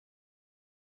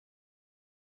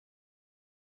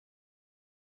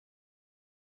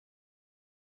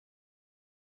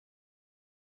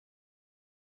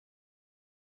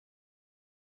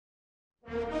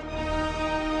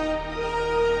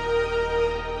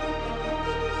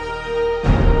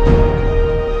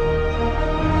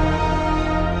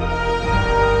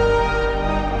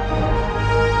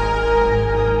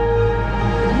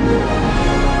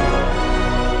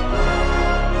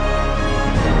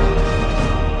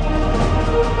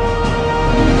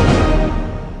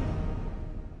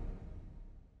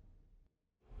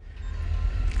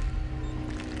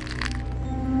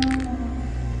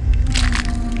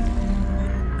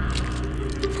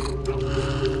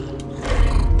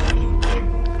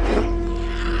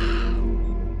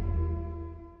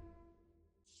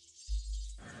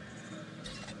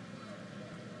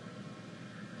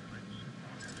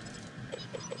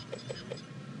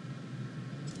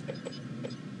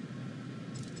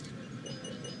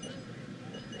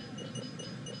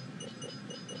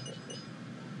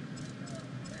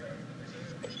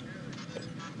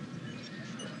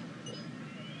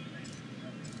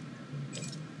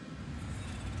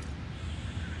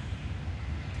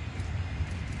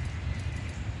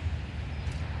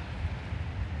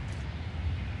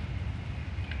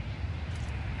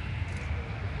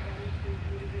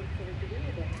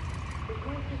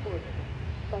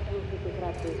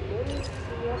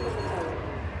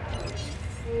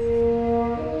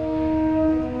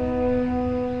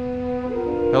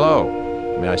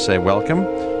Hello. May I say welcome?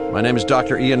 My name is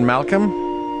Dr. Ian Malcolm.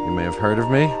 You may have heard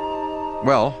of me.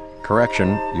 Well, correction,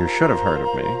 you should have heard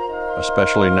of me,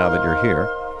 especially now that you're here.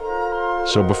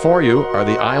 So before you are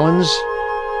the islands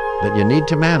that you need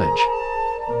to manage,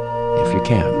 if you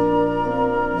can.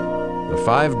 The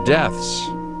 5 deaths.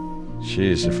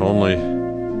 Jeez, if only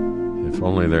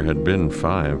there had been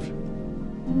 5.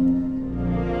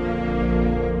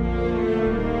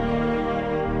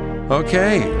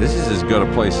 Okay, this is as good a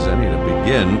place as any to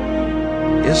begin.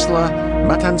 Isla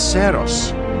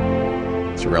Matanceros.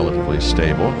 It's relatively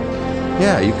stable.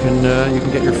 Yeah, you can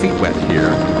get your feet wet here,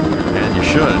 and you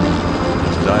should.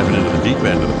 Just diving into the deep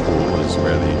end of the pool is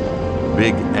where the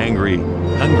big, angry,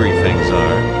 hungry things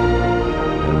are,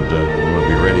 and you want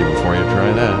to be ready before you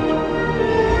try that.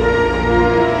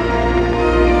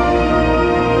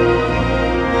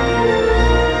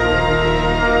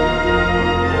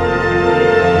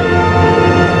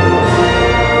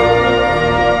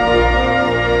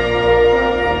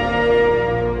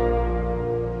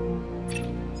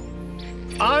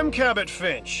 I'm Cabot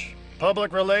Finch,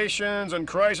 Public Relations and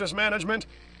Crisis Management,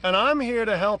 and I'm here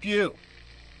to help you.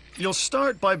 You'll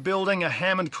start by building a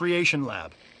Hammond Creation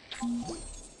Lab.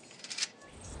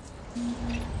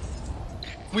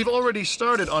 We've already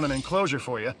started on an enclosure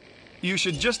for you. You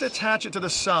should just attach it to the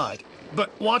side.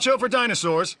 But watch out for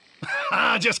dinosaurs.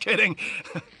 Just kidding.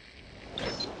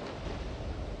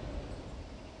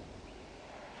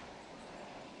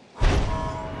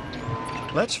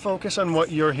 Let's focus on what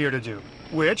you're here to do,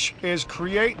 which is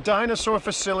create dinosaur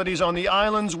facilities on the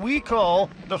islands we call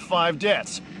the 5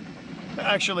 Deaths.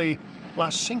 Actually,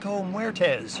 Las Cinco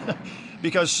Muertes,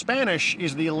 because Spanish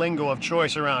is the lingo of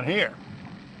choice around here.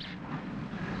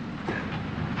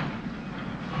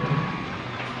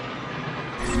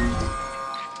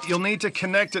 You'll need to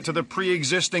connect it to the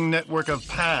pre-existing network of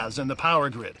paths and the power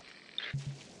grid.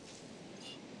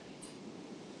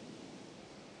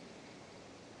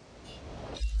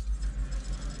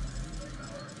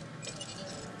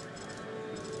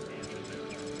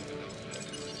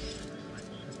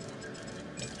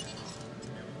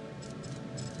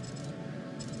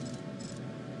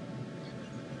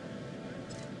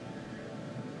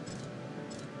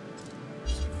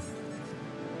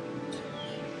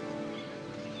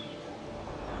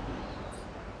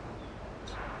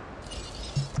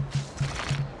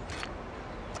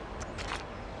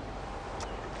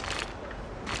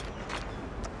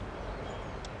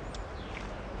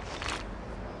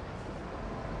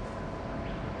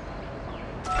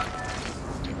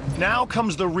 Now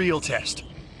comes the real test,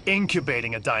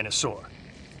 incubating a dinosaur.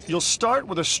 You'll start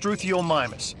with a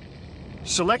Struthiomimus.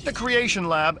 Select the creation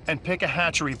lab and pick a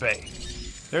hatchery bay.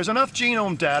 There's enough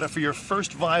genome data for your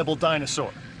first viable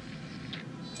dinosaur.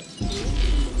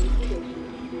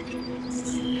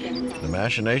 The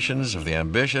machinations of the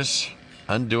ambitious,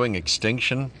 undoing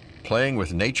extinction, playing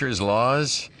with nature's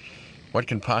laws. What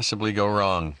can possibly go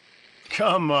wrong?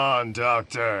 Come on,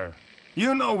 Doctor.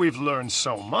 You know we've learned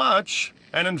so much,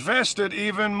 and invested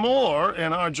even more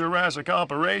in our Jurassic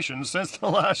operations since the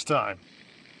last time.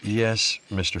 Yes,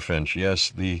 Mr. Finch,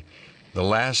 yes, the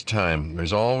last time.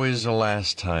 There's always a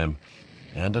last time,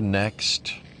 and a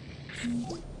next.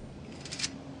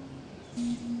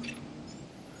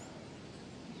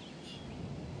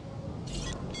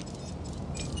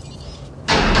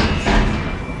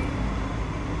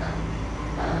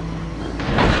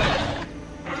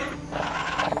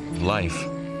 life.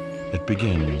 It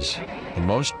begins, the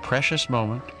most precious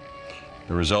moment,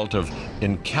 the result of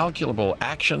incalculable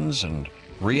actions and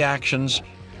reactions,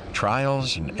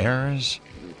 trials and errors,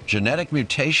 genetic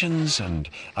mutations and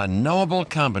unknowable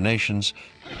combinations,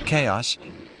 chaos,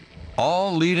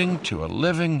 all leading to a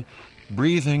living,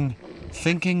 breathing,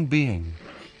 thinking being,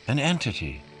 an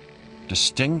entity,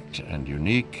 distinct and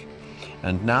unique.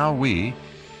 And now we,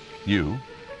 you,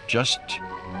 just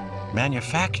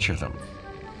manufacture them.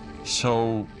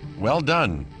 So, well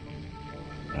done,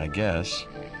 I guess.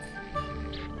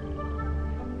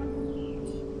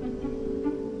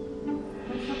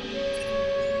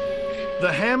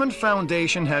 The Hammond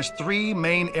Foundation has 3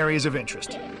 main areas of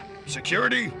interest: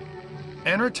 security,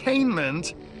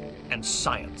 entertainment, and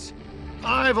science.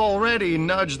 I've already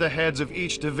nudged the heads of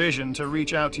each division to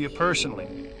reach out to you personally.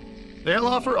 They'll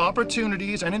offer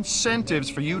opportunities and incentives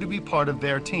for you to be part of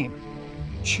their team.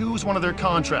 Choose one of their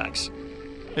contracts.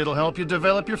 It'll help you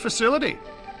develop your facility.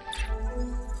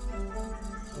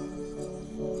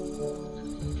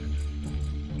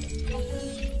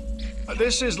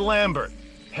 This is Lambert,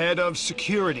 head of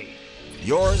security.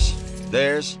 Yours,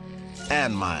 theirs,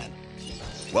 and mine.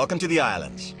 Welcome to the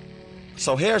islands.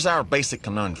 So here's our basic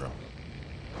conundrum.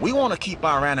 We want to keep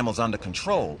our animals under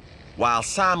control while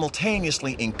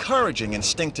simultaneously encouraging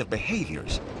instinctive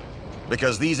behaviors,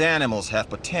 because these animals have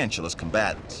potential as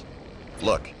combatants.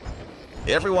 Look,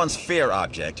 everyone's fear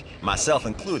object, myself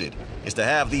included, is to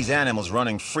have these animals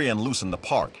running free and loose in the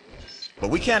park. But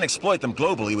we can't exploit them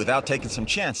globally without taking some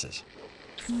chances.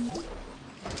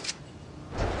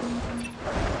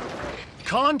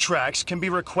 Contracts can be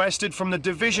requested from the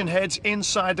division heads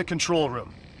inside the control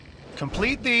room.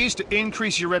 Complete these to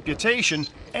increase your reputation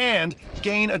and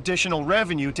gain additional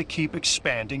revenue to keep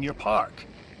expanding your park.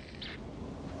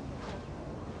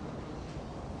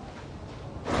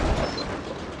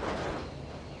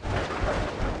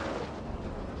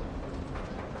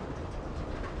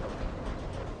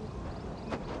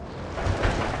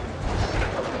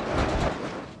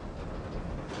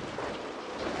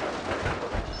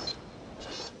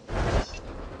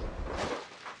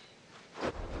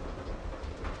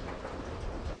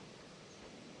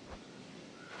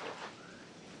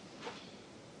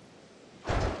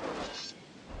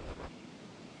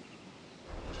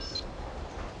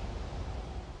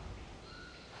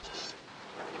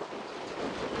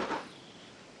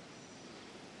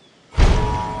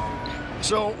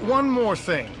 So, one more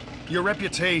thing. Your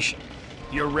reputation.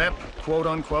 Your rep, quote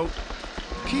unquote.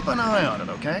 Keep an eye on it,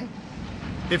 okay?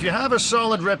 If you have a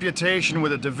solid reputation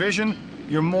with a division,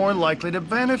 you're more likely to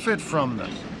benefit from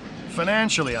them.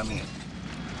 Financially, I mean.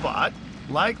 But,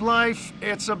 like life,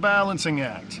 it's a balancing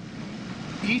act.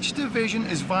 Each division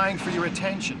is vying for your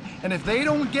attention, and if they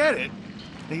don't get it,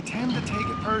 they tend to take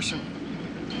it personally.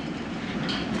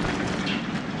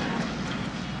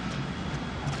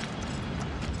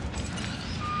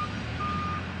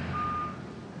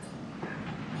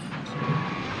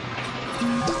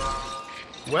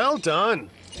 Well done.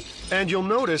 And you'll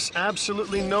notice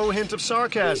absolutely no hint of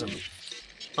sarcasm.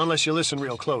 Unless you listen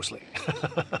real closely.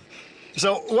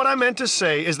 So what I meant to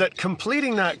say is that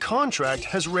completing that contract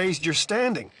has raised your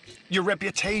standing. Your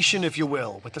reputation, if you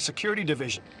will, with the security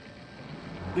division.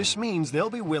 This means they'll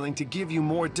be willing to give you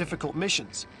more difficult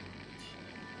missions.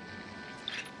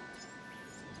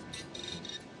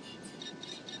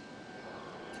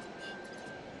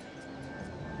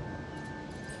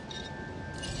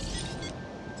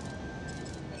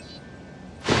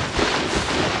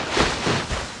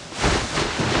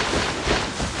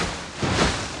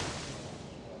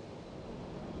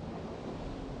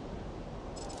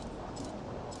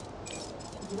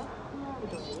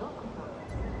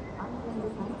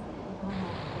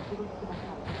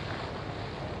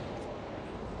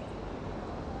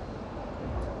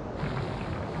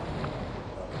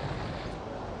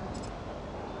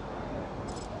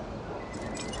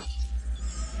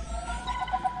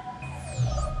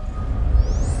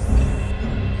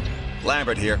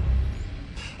 Lambert here.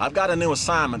 I've got a new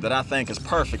assignment that I think is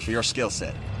perfect for your skill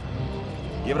set.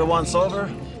 Give it a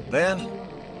once-over, then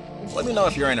let me know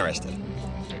if you're interested.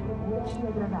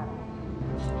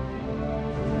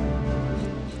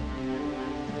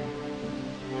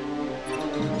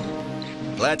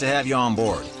 Glad to have you on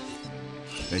board.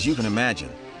 As you can imagine,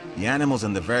 the animals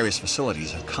in the various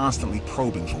facilities are constantly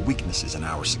probing for weaknesses in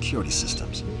our security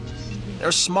systems.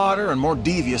 They're smarter and more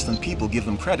devious than people give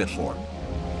them credit for.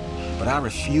 But I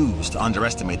refuse to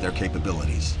underestimate their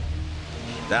capabilities.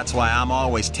 That's why I'm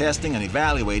always testing and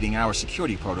evaluating our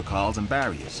security protocols and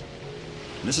barriers.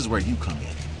 And this is where you come in.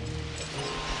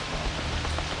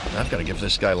 I've got to give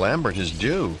this guy Lambert his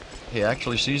due. He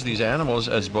actually sees these animals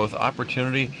as both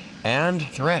opportunity and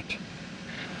threat.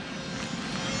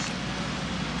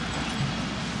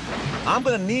 I'm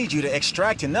gonna need you to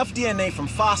extract enough DNA from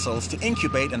fossils to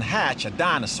incubate and hatch a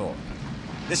dinosaur.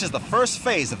 This is the first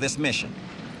phase of this mission.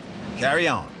 Carry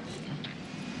on.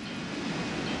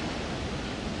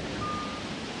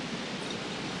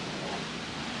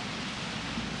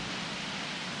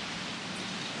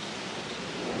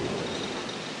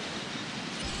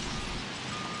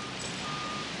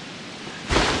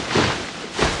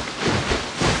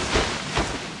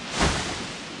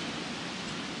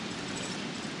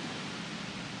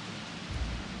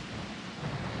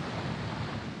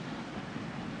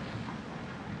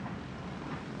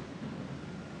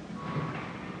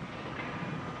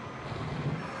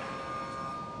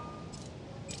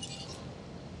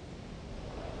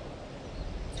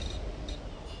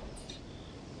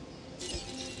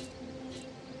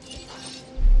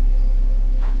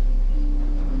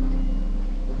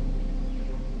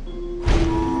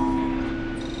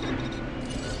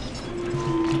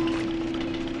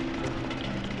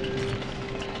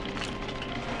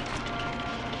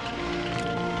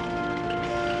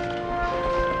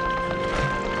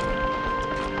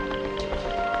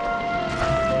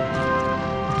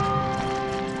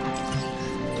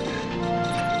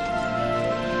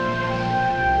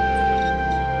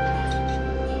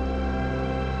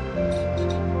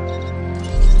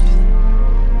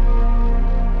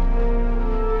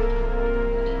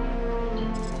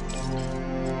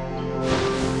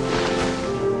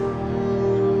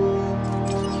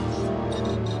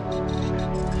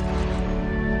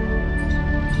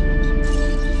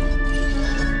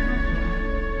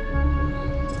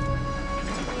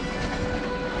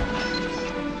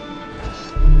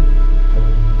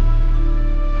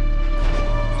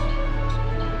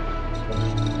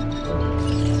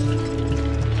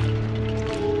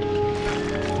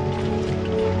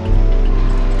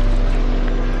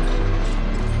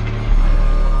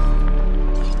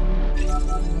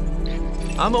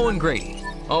 I'm Owen Grady,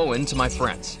 Owen to my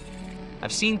friends.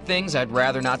 I've seen things I'd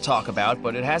rather not talk about,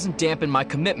 but it hasn't dampened my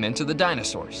commitment to the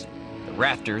dinosaurs. The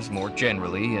raptors more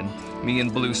generally, and me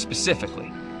and Blue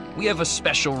specifically. We have a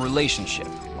special relationship,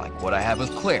 like what I have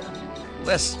with Claire.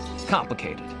 Less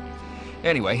complicated.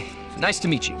 Anyway, nice to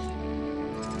meet you.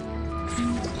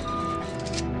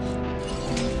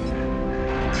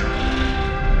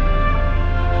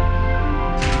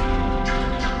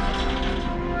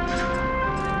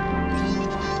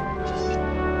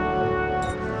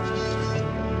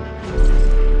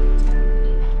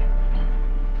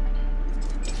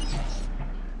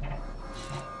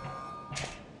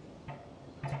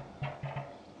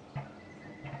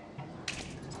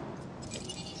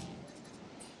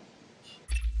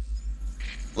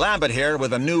 Lambert here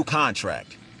with a new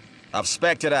contract. I've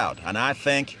spec'd it out, and I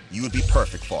think you would be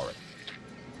perfect for it.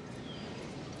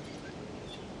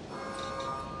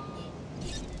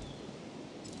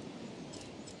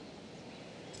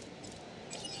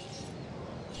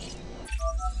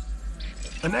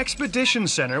 An expedition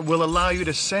center will allow you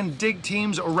to send dig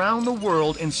teams around the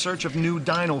world in search of new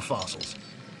dino fossils.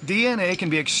 DNA can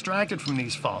be extracted from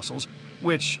these fossils,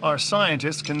 which our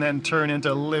scientists can then turn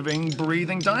into living,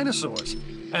 breathing dinosaurs.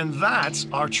 And that's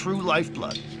our true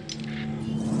lifeblood.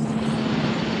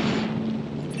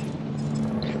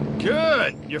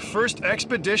 Good! Your first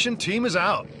expedition team is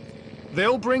out.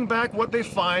 They'll bring back what they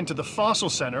find to the fossil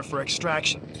center for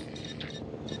extraction.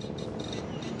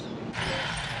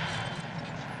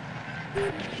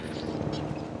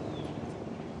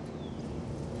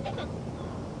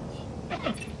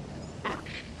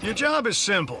 Your job is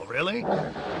simple, really.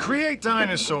 Create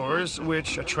dinosaurs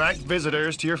which attract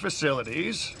visitors to your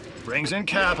facilities, brings in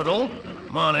capital,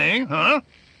 money, huh?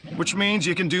 Which means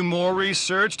you can do more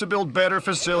research to build better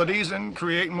facilities and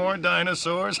create more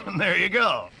dinosaurs, and there you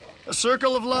go. A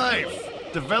circle of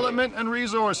life, development and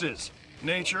resources,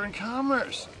 nature and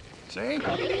commerce. See?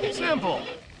 Simple.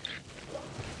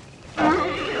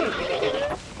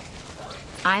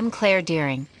 I'm Claire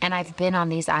Deering, and I've been on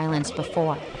these islands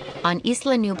before. On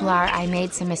Isla Nublar, I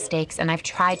made some mistakes, and I've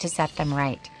tried to set them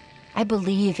right. I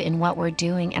believe in what we're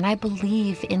doing, and I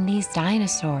believe in these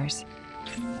dinosaurs.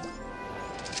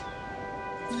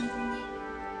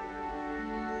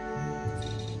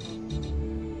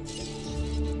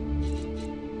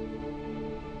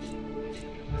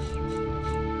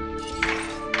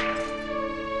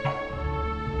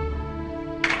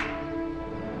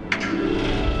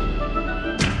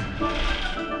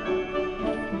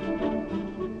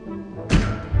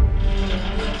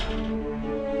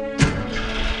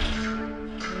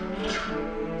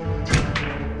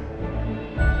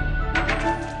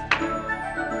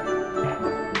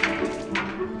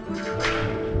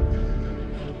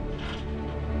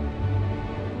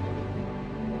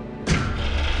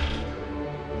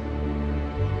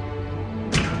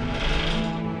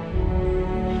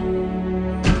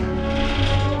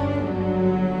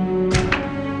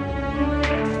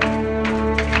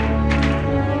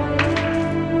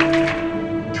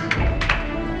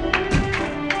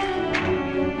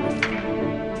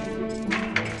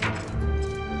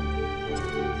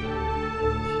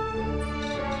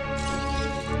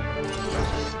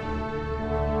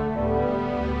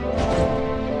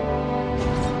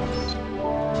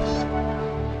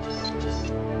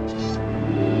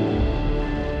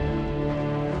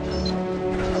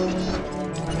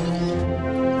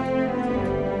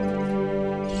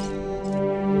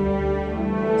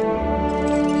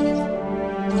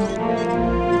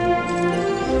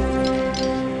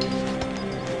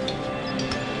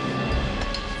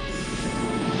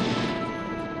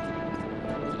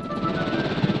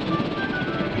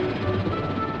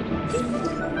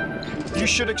 You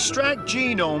should extract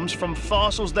genomes from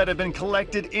fossils that have been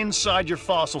collected inside your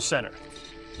fossil center.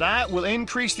 That will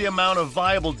increase the amount of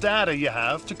viable data you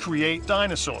have to create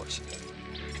dinosaurs.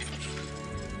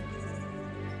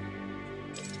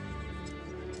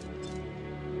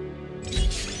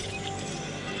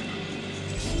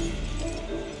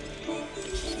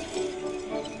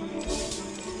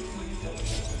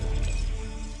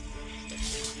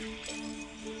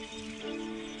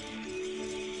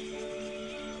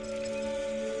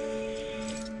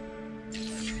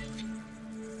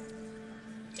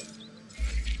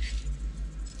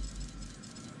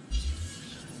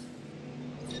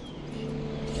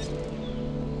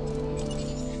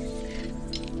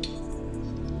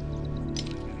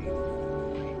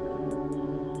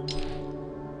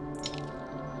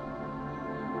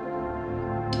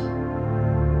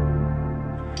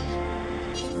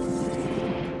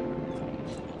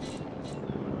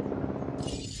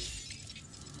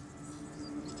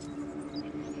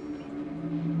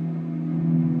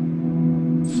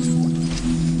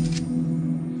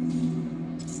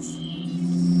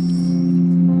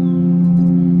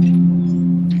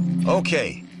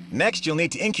 Okay, next you'll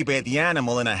need to incubate the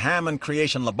animal in a Hammond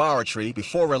creation laboratory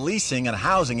before releasing and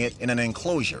housing it in an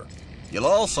enclosure. You'll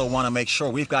also want to make sure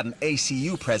we've got an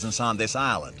ACU presence on this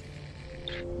island.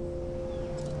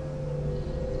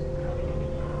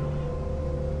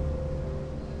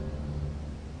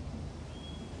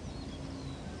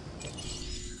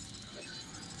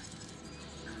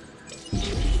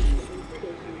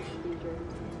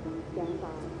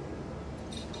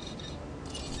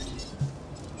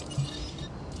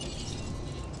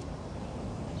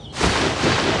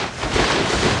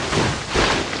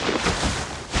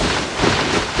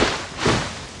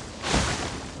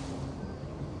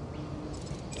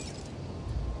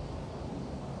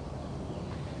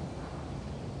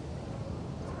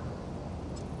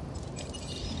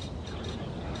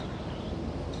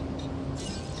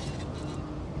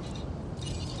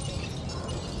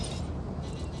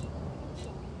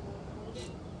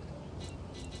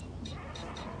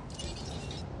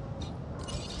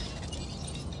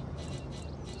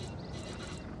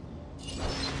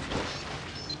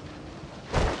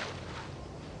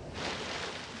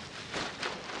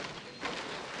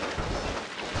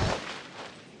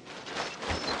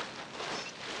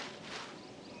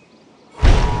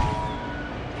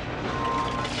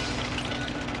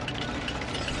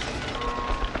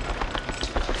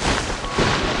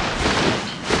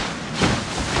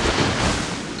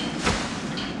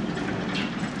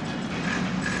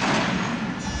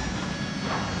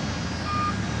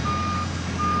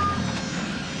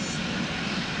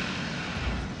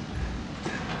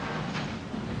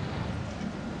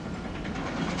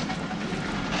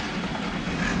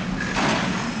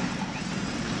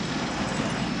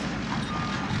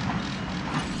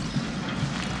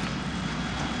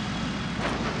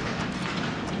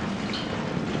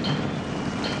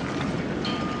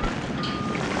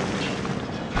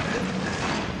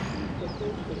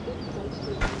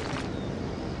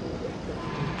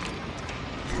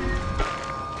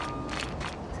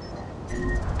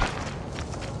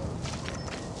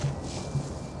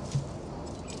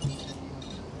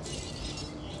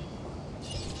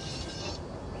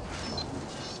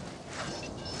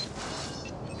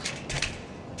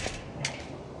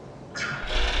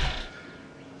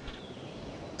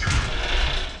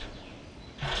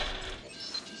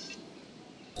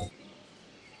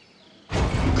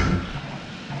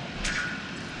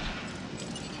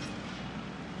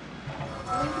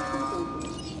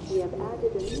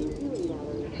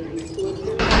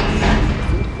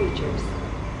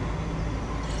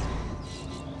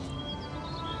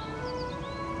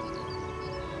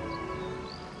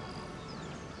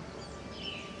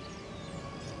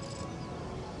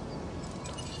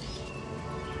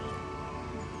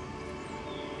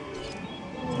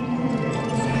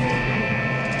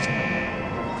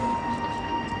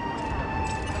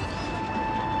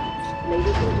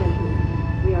 Ladies and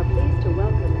gentlemen, we are pleased to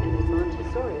welcome an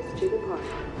Edmontosaurus to the park.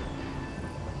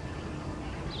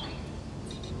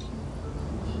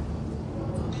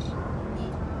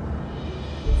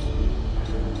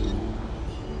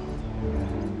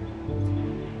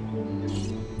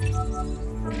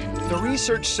 The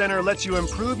Research Center lets you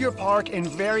improve your park in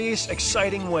various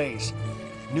exciting ways.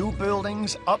 New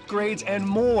buildings, upgrades, and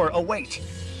more await.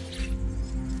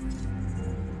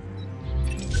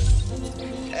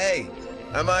 Hey,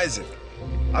 I'm Isaac.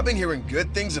 I've been hearing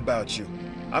good things about you.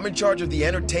 I'm in charge of the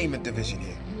entertainment division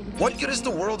here. What good is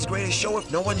the world's greatest show if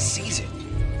no one sees it?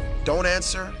 Don't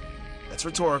answer. That's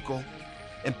rhetorical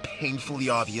and painfully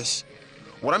obvious.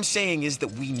 What I'm saying is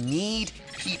that we need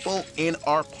people in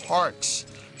our parks.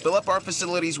 Fill up our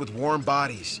facilities with warm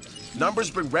bodies. Numbers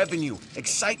bring revenue,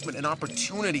 excitement, and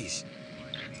opportunities.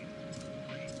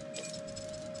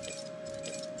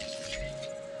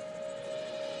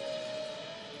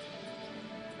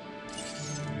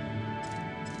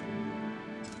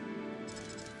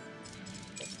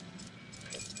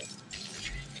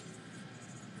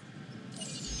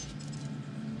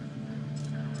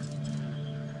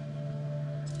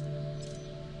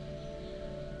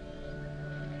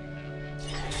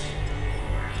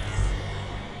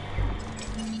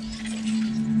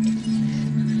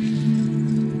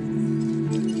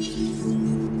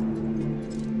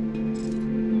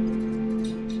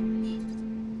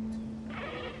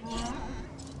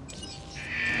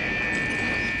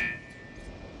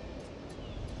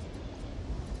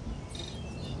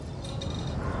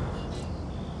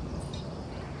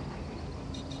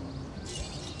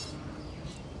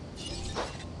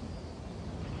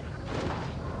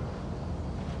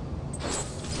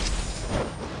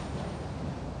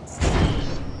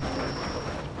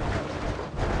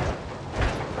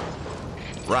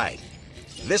 Right.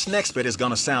 This next bit is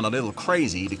gonna sound a little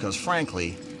crazy because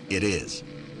frankly, it is.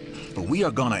 But we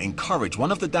are gonna encourage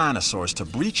one of the dinosaurs to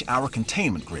breach our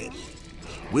containment grid.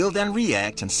 We'll then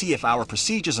react and see if our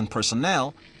procedures and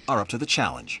personnel are up to the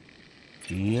challenge.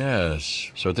 Yes.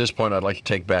 So at this point, I'd like to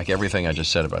take back everything I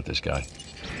just said about this guy.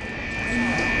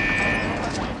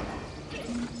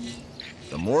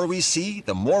 The more we see,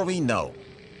 the more we know.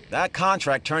 That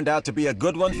contract turned out to be a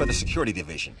good one for the security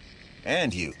division.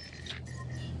 And you.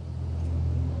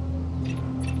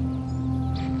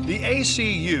 The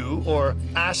ACU, or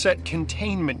Asset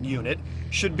Containment Unit,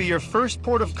 should be your first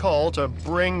port of call to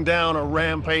bring down a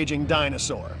rampaging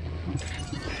dinosaur.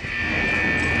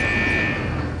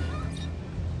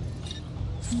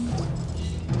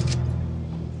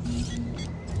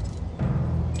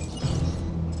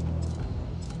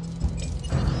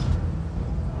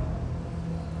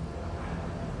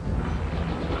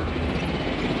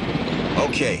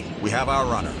 Okay, we have our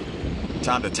runner.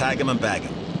 Time to tag him and bag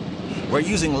him. We're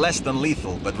using less than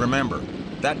lethal, but remember,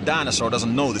 that dinosaur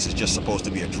doesn't know this is just supposed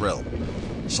to be a drill.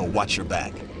 So watch your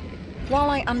back. While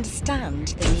I understand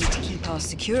the need to keep our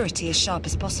security as sharp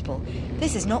as possible,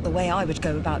 this is not the way I would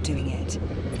go about doing it.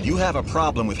 You have a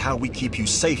problem with how we keep you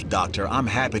safe, Doctor. I'm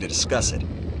happy to discuss it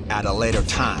at a later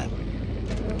time.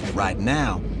 Right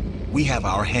now, we have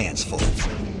our hands full.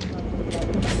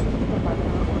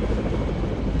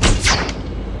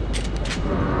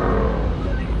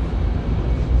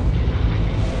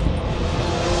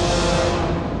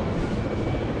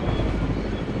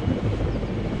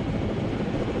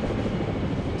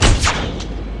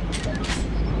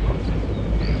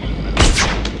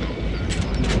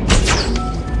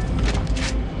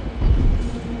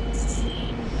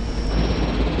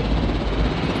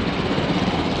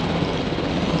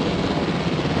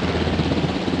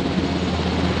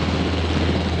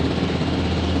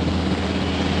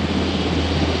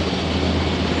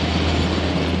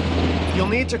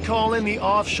 Need to call in the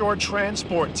offshore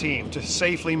transport team to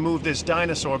safely move this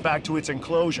dinosaur back to its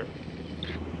enclosure.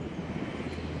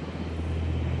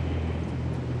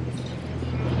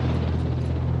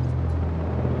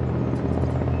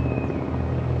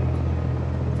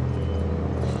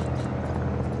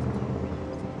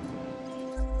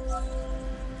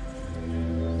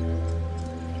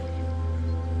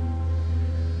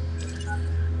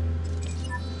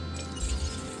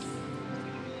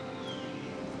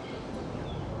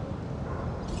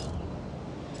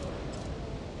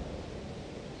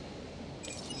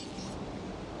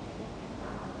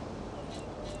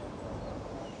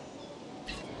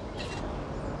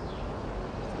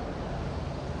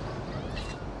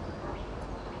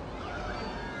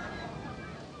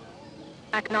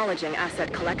 Acknowledging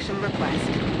asset collection request.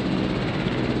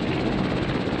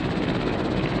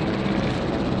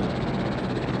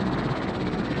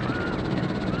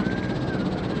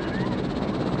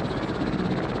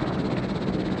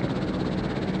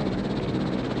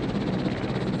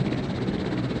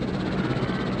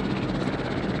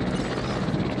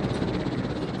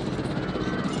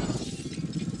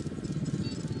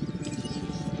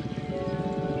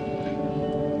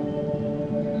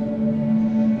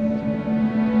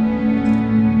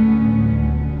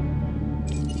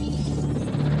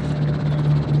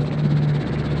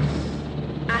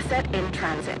 In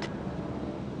transit.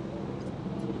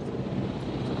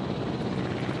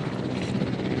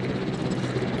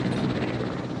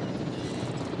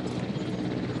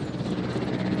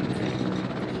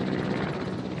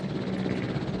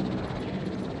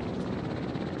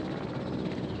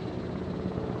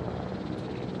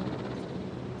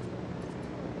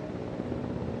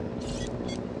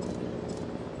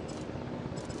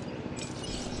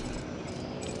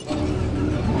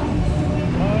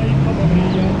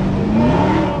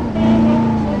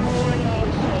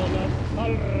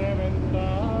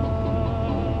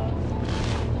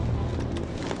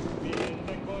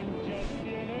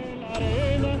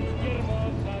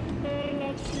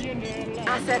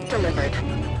 Asset delivered.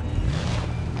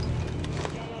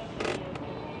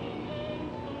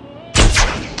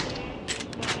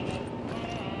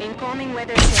 Incoming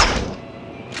weather check.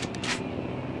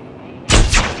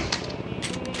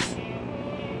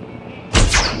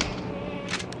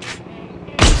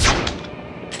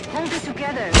 Hold it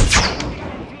together.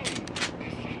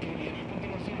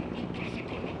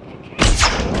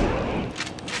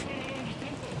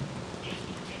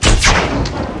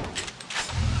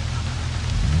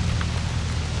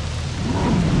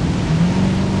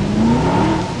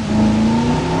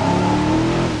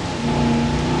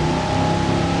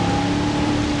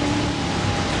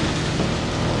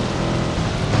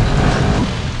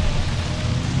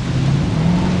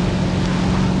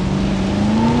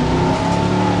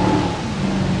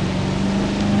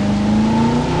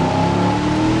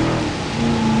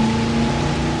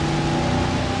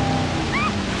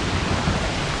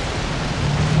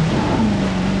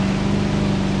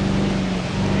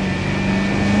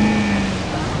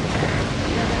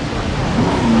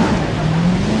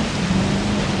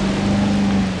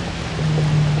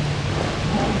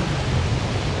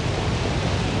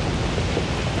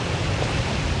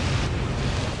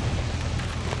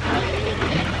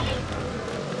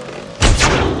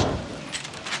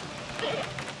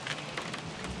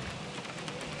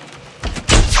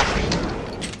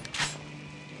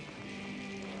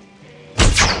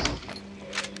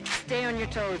 Stay on your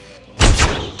toes.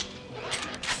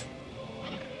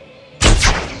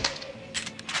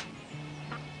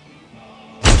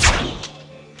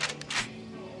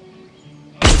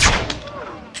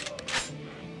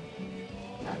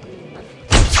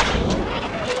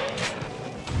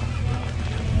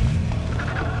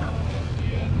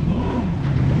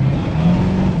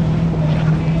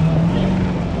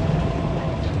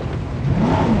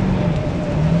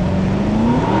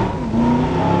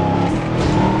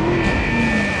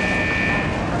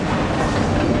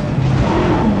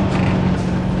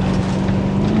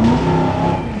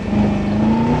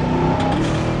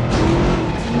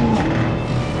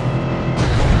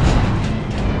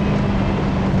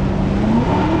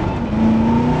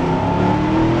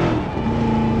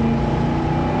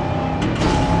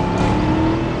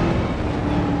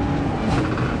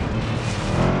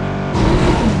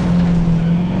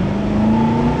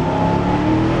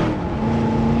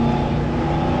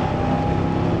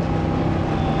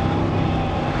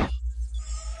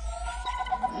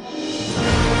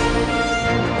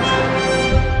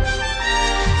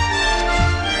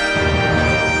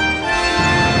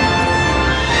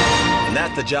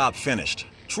 The job finished,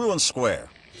 true and square.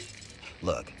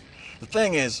 Look, the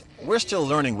thing is, we're still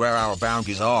learning where our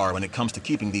boundaries are when it comes to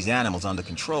keeping these animals under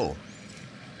control.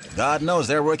 God knows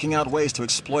they're working out ways to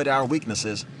exploit our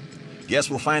weaknesses. Guess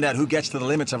we'll find out who gets to the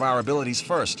limits of our abilities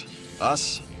first,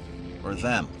 us or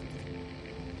them.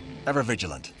 Ever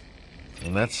vigilant.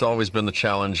 And that's always been the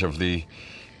challenge of the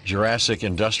Jurassic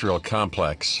industrial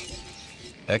complex.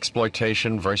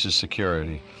 Exploitation versus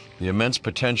security. The immense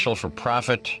potential for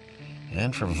profit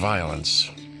and for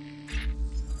violence.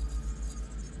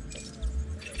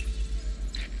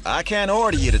 I can't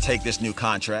order you to take this new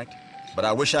contract, but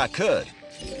I wish I could.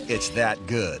 It's that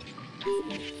good.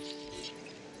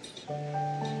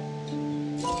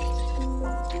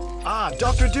 Ah,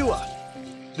 Dr. Dua.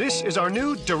 This is our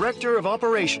new Director of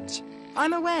Operations.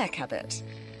 I'm aware, Cabot.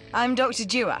 I'm Dr.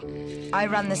 Dua. I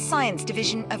run the science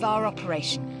division of our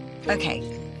operation.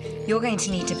 Okay. You're going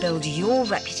to need to build your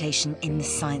reputation in the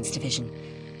science division.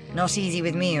 Not easy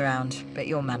with me around, but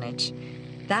you'll manage.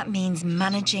 That means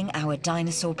managing our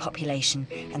dinosaur population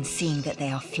and seeing that they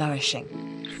are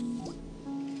flourishing.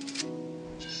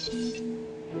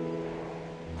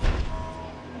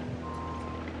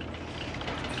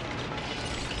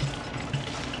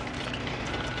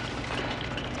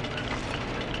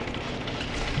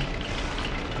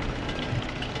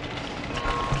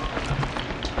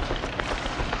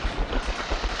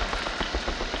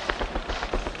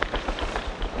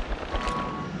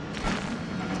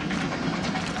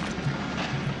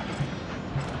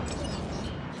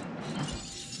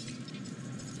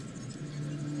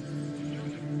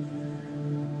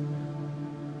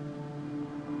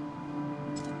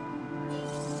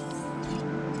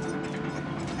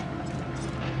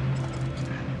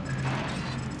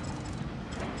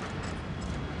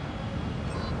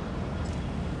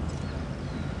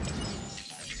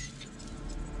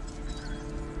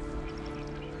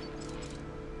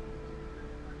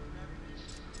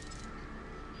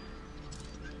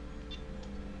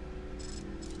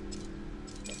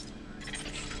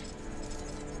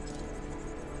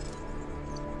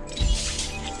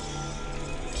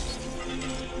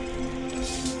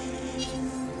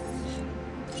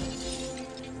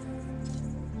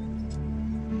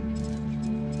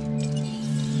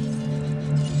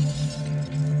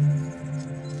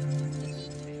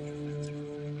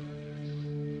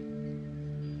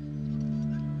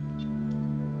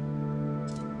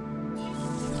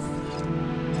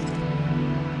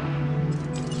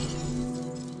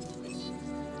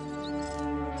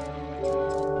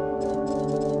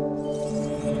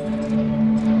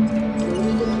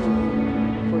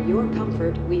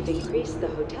 we've increased the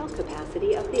hotel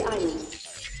capacity of the island.